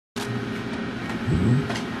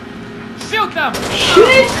Shoot them!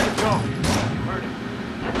 Shit!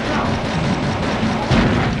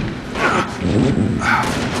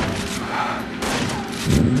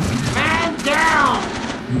 Man down!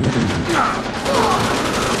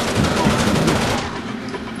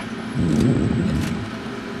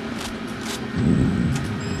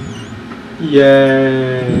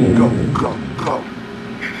 Yay! Go.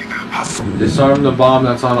 Hustle. Disarm the bomb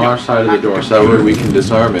that's on our side of the door, so that way we can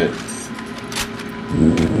disarm it.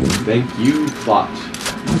 Thank you, plot.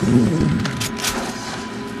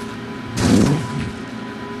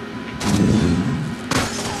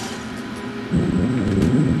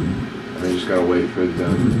 I just gotta wait for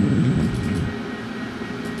them.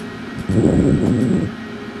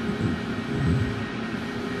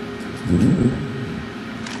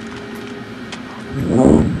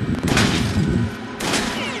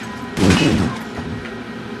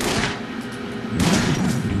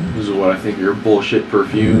 This is what I think your bullshit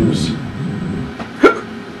perfumes. Is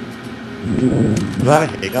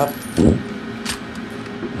that a hiccup?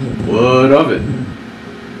 What of it?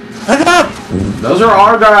 Those are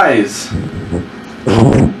our guys!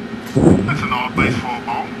 That's an old baseball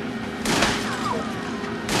ball.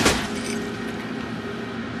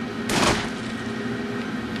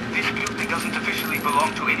 This building doesn't officially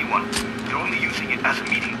belong to anyone. They're only using it as a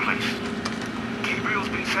meeting place. Gabriel's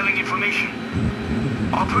been selling information.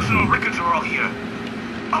 Our personal records are all here.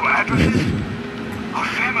 Our addresses, our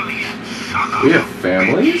families. Son We of have a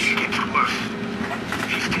families? bitch. It gets worse.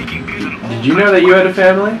 She's taking pills and all Did you know that you had a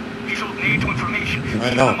family? He sold NATO information.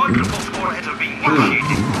 I know. The multiple warheads are being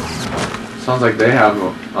negotiated. Sounds like they have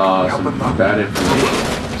some bad information.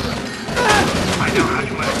 I know how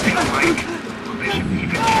you must think, Frank. They should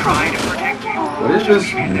even try to protect you. What is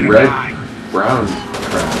this red-brown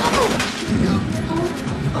crap?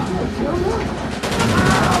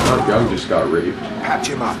 Oh, Young just got raped. Patch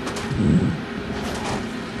him up.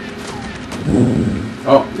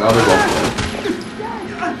 Oh, now they're both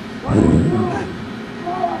dead.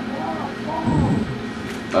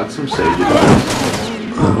 That's some sage advice.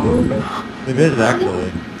 It is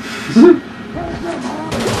actually.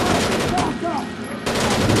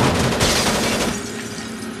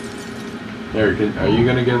 Here, are you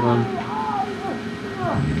gonna give them?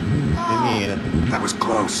 That was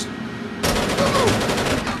close.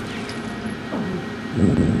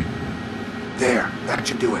 There, that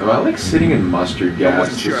should do it. Am I like sitting in mustard gas?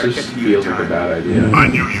 wasn't sure I'd This get just to you feels in like a time. bad idea. I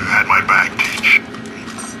knew you had my back, Teach.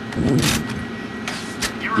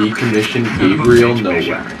 Decommissioned Gabriel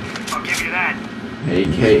Nowak, I'll give you that.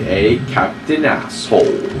 aka Captain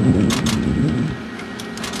Asshole.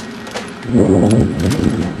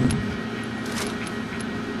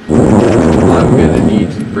 I'm gonna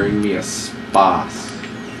need to bring me a spas.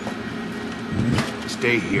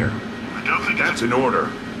 Stay here. I don't think that's an order.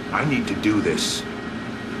 I need to do this.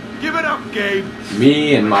 Give it up, Gabe.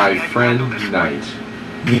 Me and my friend Knight.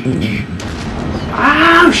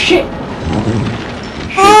 Oh shit!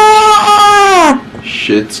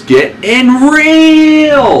 Shit's getting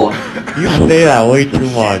real! You say that way too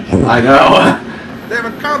much. I know. They have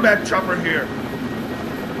a combat chopper here.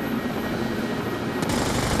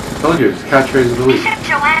 Told you, it's catchphrase of the week. Bishop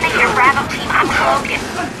Joanna here, Bravo team. I'm Logan.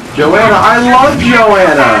 Joanna, I love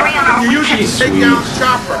Joanna! She's She's sweet.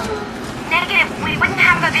 chopper. Negative. We wouldn't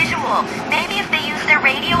have a visual. Maybe if they use their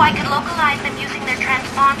radio, I could localize them using their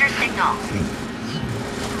transponder signal.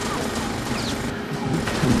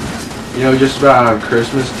 You know, just about on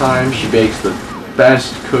Christmas time, she bakes the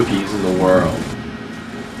best cookies in the world.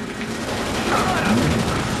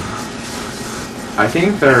 I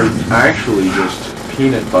think they're actually just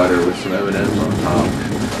peanut butter with some M&Ms on top.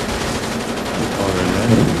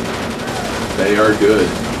 They are good.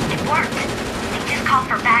 It worked. They just called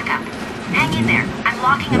for backup. Hang in there. I'm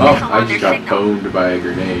locking a Oh, missile I on their just got signal. boned by a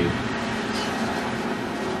grenade.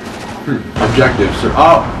 Objective, sir.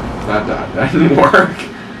 Oh! That didn't work.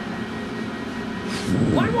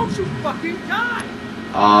 Why won't you fucking die?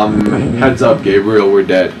 Heads up, Gabriel, we're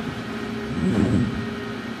dead.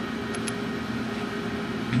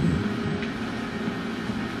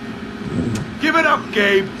 Give it up,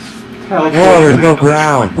 Gabe. Hell, Oh, there's no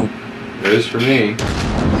ground. it is for me.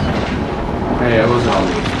 Hey, I wasn't on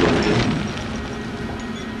the explosion.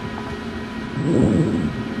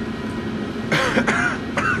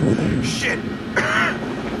 Shit.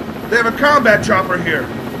 They have a combat chopper here.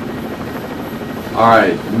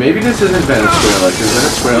 Alright, maybe this isn't Venezuela, because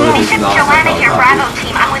Venezuela is Bishop not Joanna here, Bravo helicopter.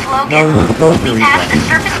 team. I'm with Logan. No, this is supposed to We be passed the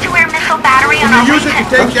surface-to-air missile battery on our way Use it to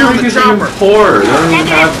to... take down the Costa Rica's even chopper. poorer. They don't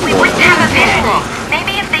even Negative. have We foil. wouldn't have a visual.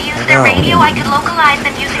 Maybe if they use their radio, I could localize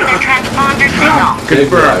them using their transponder signal.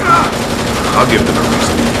 Confirmed. I'll give them a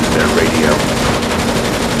reason to use their radio.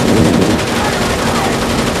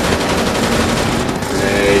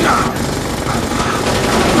 Hey.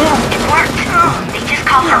 It worked. They just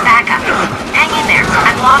called for backup. Hang in there.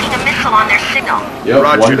 I'm logging a missile on their signal. Yep,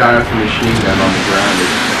 Roger one guy that. with a machine gun on the ground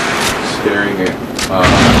is staring at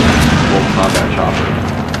full combat chopper.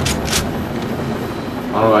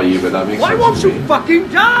 I don't know about you, but that makes Why sense won't to you me. fucking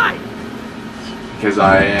die? Because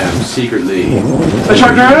I am secretly a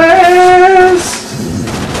Charteris!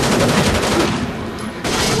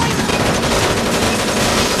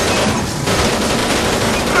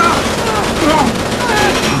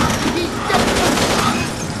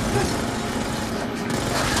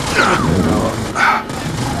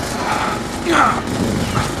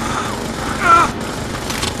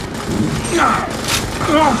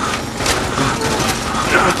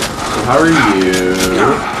 How are you?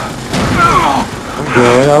 I'm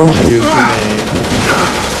good. I was shooting grenades.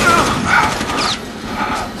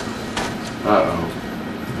 Uh-oh.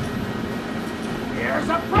 Here's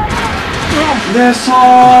a break.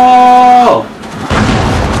 Missile!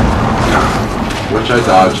 Which I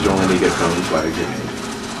dodged only to get pwned by a grenade.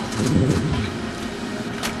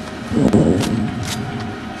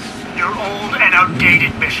 You're old and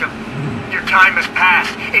outdated, Bishop. Your time has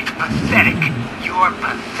passed. It's pathetic. You're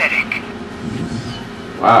pathetic.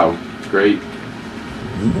 Wow, great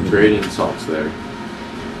insults there.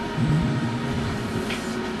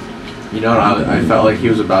 You know what, I felt like he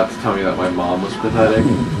was about to tell me that my mom was pathetic.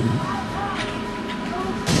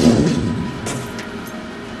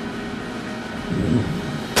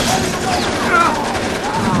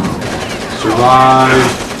 Survive!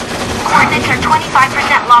 Coordinates are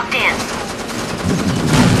 25% locked in.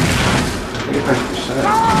 25%?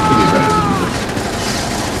 Could be better than this.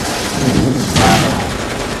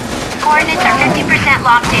 Coordinates are 50%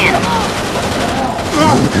 locked in.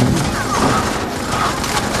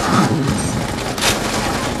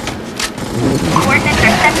 Coordinates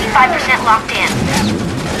are 75% locked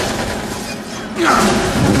in.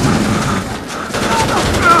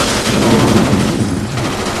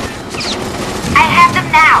 I have them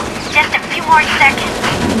now. Just a few more seconds.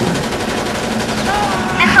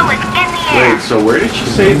 Missile is in the air. Wait, so where did she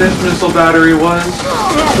say this missile battery was?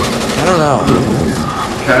 I don't know.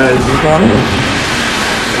 Because You got it?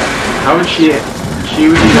 how would she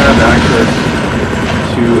would need to have access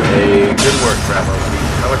to a Good work, Bravo.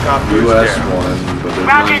 Helicopter is US down. one, but there's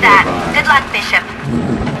Roger none that. nearby. Good luck, Bishop.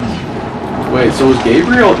 Wait, so was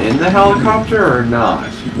Gabriel in the helicopter or not?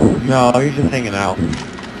 No, he's just hanging out.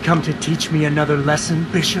 Come to teach me another lesson,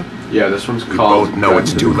 Bishop? Yeah, this one's We called both know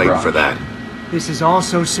it's Gun to too the late Crotch. for that. This is all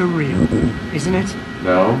so surreal, isn't it?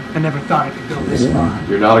 No, I never thought I could go this far.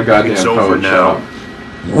 you're not a goddamn It's poet. over shut now. up.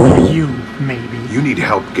 For you, maybe. You need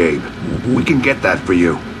help, Gabe. We can get that for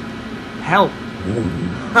you. Help.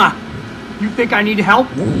 Ha! You think I need help?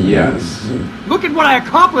 Yes. Look at what I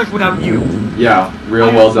accomplished without you. Yeah, real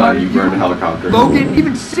I well done. outsmarted You burned a helicopter. Logan,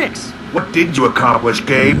 even Six. What did you accomplish,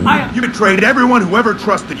 Gabe? You betrayed everyone who ever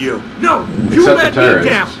trusted you. No, you Except let the me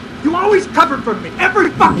terrorists. down. You always covered for me, every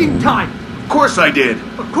fucking time. Of course I did.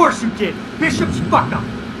 Of course you did. Bishop's fuck up.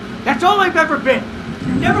 That's all I've ever been.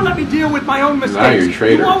 You never let me deal with my own mistakes. you're a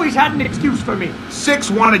traitor. You always had an excuse for me. Six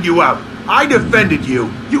wanted you out. I defended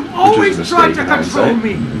you. You always a tried to mistake in control hindsight.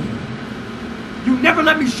 me. You never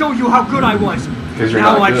let me show you how good I was. 'Cause you're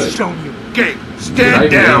now not I've good. shown you. Gabe, You're not stand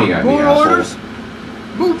even aiming down. at me, More asshole. orders?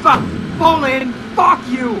 Move up. Fall in. Fuck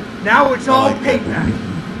you. Now it's all like that. payback.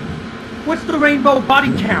 What's the rainbow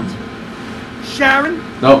body count? Sharon?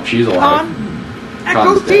 Nope, she's alive. Con? Echo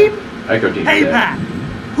Con's Team? dead. Echo Team's Payback. dead.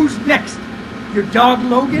 Who's next? Your dog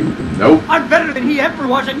Logan? Nope. I'm better than he ever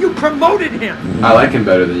was, and you promoted him. I like him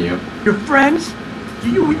better than you. Your friends? Do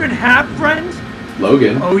you even have friends?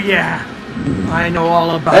 Logan. Oh yeah, I know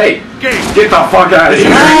all about Hey! it. Gabe, Get the fuck out of here!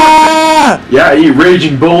 Ah! Yeah, you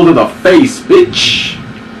raging bull to the face, bitch!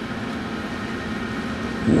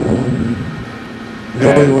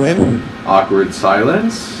 Did we win? Awkward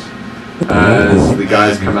silence as the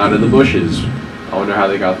guys come out of the bushes. I wonder how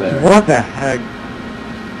they got there. What the heck?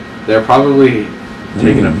 They're probably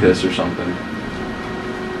taking a piss or something.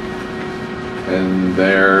 And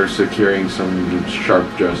they're securing some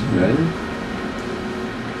sharp-dressed men.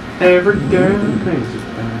 Every girl crazy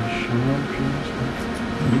about sharp-dressed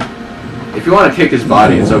men. If you want to kick his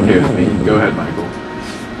body, it's okay with me. Go ahead, Michael.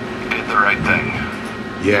 Did the right thing.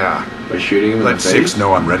 yeah. By shooting him in Let the face. Six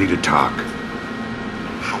know I'm ready to talk.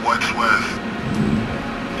 For what's worth,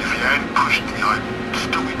 if you hadn't pushed me, I'd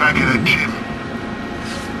still be back at that gym.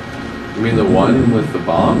 You mean the one with the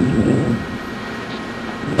bomb?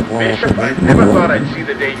 Bishop, I never thought I'd see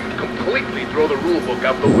the day you completely throw the rulebook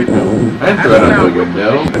out the window. I didn't throw it out the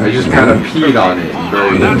window. I just kind of peed on it and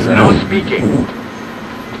buried it That's in no there. speaking.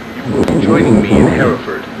 You will be joining me in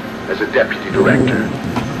Hereford as a deputy director.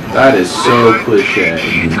 That is so cliche.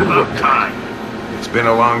 It's about time. It's been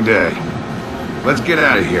a long day. Let's get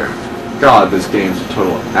out of here. God, this game's a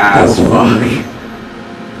total ass fuck.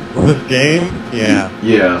 This game? Yeah.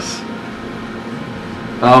 Yes.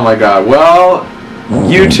 Oh my god. Well,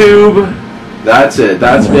 YouTube, that's it.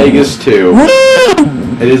 That's Vegas 2.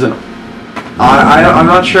 It isn't... I'm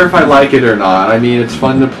not sure if I like it or not. I mean, it's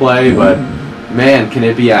fun to play, but man, can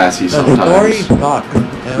it be assy The story sometimes. sucks.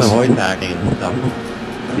 And the voice acting and stuff.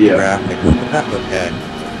 Yeah. Graphics. But that's okay.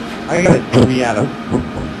 I got a 3 out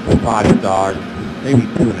of 5 stars. Maybe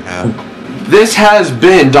 2.5. This has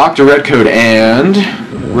been Dr. Redcoat and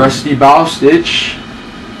Rusty Bowstitch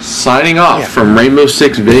signing off from Rainbow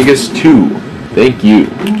Six Vegas 2. Thank you.